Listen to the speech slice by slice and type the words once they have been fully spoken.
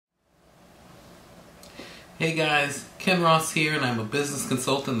Hey guys, Ken Ross here, and I'm a business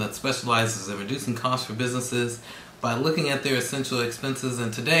consultant that specializes in reducing costs for businesses by looking at their essential expenses.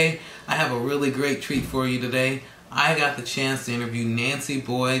 And today, I have a really great treat for you today. I got the chance to interview Nancy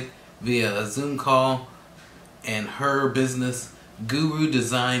Boyd via a Zoom call and her business, Guru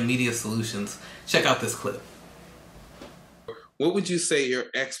Design Media Solutions. Check out this clip. What would you say your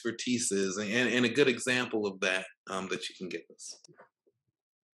expertise is, and a good example of that that you can give us?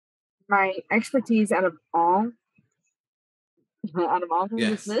 My expertise out of all of this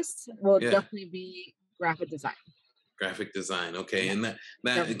Yes. list will Yeah. definitely be graphic design. Graphic design. Okay. Yeah, And that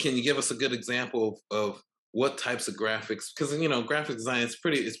definitely. can you give us a good example of what types of graphics? Because graphic design is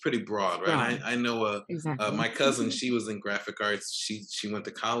pretty broad, right? Broad. I know Exactly. my cousin, she was in graphic arts. She went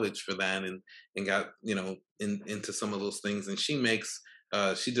to college for that and got into some of those things. And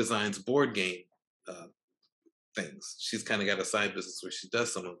she designs board game uh, things. She's kind of got a side business where she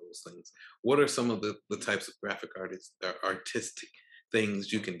does some of those things. What are some of the types of graphic artists or artistic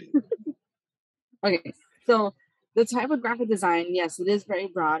things you can do? Okay. So the type of graphic design, yes, it is very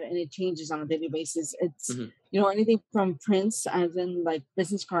broad and it changes on a daily basis. It's Hmm. anything from prints, as in like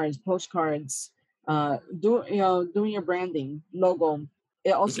business cards, postcards, doing your branding, logo.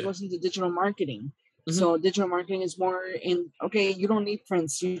 It also Okay. goes into digital marketing. Hmm. So digital marketing is more in, okay, you don't need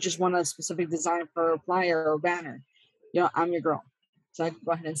prints. You just want a specific design for a flyer or banner. I'm your girl. So I can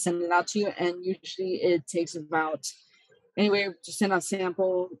go ahead and send it out to you. And usually it takes about anywhere to send a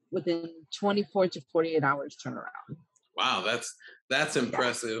sample within 24 to 48 hours turnaround. Wow, that's Yeah.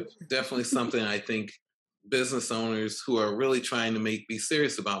 impressive. Definitely something I think business owners who are really trying to be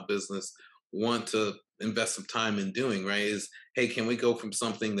serious about business want to invest some time in doing, right? Is, hey, can we go from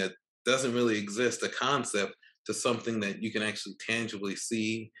something that doesn't really exist, a concept, to something that you can actually tangibly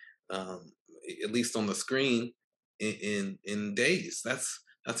see, um, at least on the screen, in days.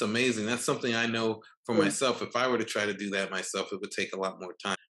 That's amazing. That's something I know for True. myself. If I were to try to do that myself, it would take a lot more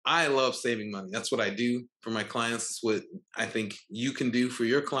time. I love saving money. That's what I do for my clients. It's what I think you can do for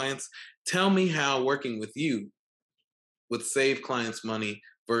your clients. Tell me how working with you would save clients money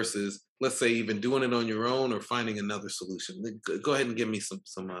versus, let's say, even doing it on your own or finding another solution. Go ahead and give me some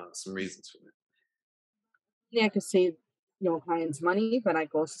reasons for that. Yeah, I could save clients money, but I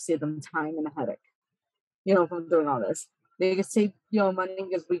could also save them time and a headache. From doing all this, they can save money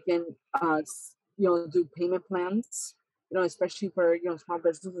because we can do payment plans. Especially for small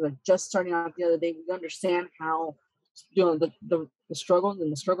businesses that are just starting out the other day. We understand how the struggle,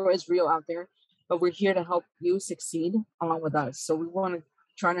 and the struggle is real out there, but we're here to help you succeed along with us. So we want to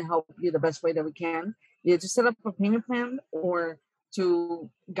try to help you the best way that we can, either to set up a payment plan or to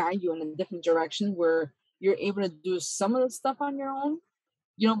guide you in a different direction where you're able to do some of the stuff on your own,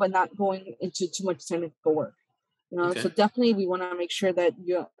 but not going into too much technical work. So Okay. definitely we want to make sure that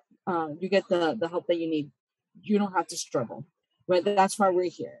you get the help that you need. You don't have to struggle. But that's why we're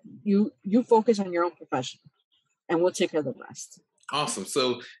here. You focus on your own profession and we'll take care of the rest. Awesome.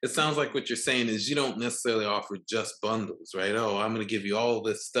 So it sounds like what you're saying is you don't necessarily offer just bundles, right? Oh, I'm going to give you all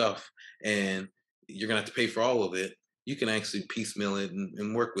this stuff and you're going to have to pay for all of it. You can actually piecemeal it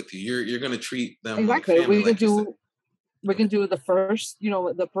and work with you. You're going to treat them like Exactly. family, We can like you said. do we Okay. can do the first,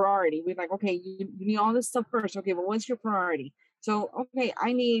 the priority. We're like, okay, you need all this stuff first. Okay, but what's your priority? So, okay,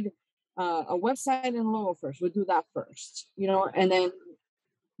 I need a website and a logo first. We'll do that first, and then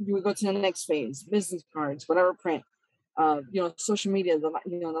you would go to the next phase, business cards, whatever print, social media, the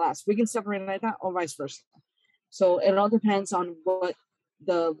last. We can separate it like that or vice versa. So it all depends on what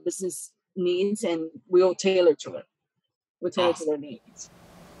the business needs and we'll tailor to it. We'll tailor to Awesome. their needs.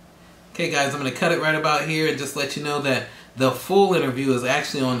 Okay, guys, I'm going to cut it right about here and just let you know that the full interview is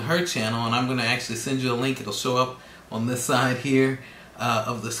actually on her channel, and I'm going to actually send you a link. It'll show up on this side here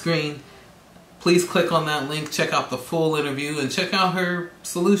of the screen. Please click on that link, check out the full interview, and check out her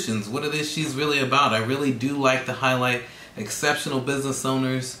solutions, what it is she's really about. I really do like to highlight exceptional business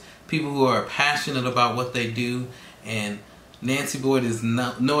owners, people who are passionate about what they do, and Nancy Boyd is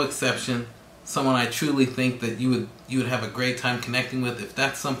no exception. Someone I truly think that you would have a great time connecting with if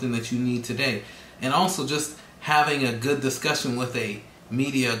that's something that you need today. And also just having a good discussion with a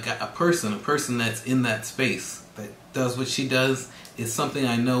person that's in that space that does what she does is something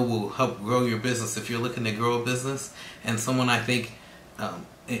I know will help grow your business if you're looking to grow a business, and someone I think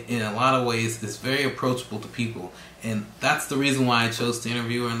in a lot of ways is very approachable to people. And that's the reason why I chose to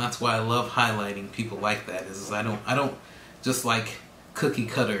interview her, and that's why I love highlighting people like that. Is I don't just like cookie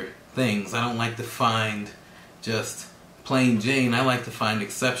cutter things. I don't like to find just plain Jane. I like to find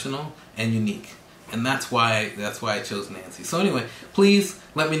exceptional and unique. And that's why I chose Nancy. So anyway, please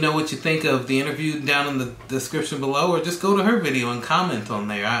let me know what you think of the interview down in the description below, or just go to her video and comment on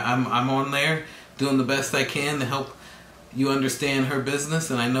there. I'm on there doing the best I can to help you understand her business,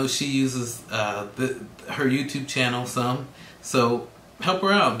 and I know she uses her YouTube channel some. So help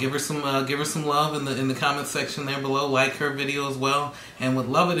her out. Give her some love in the comment section there below. Like her video as well, and would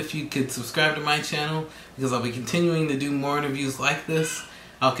love it if you could subscribe to my channel, because I'll be continuing to do more interviews like this.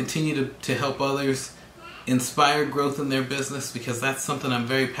 I'll continue to help others inspire growth in their business, because that's something I'm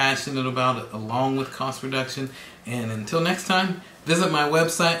very passionate about, along with cost reduction. And until next time, visit my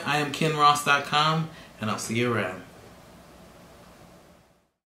website, IamKenRoss.com, and I'll see you around.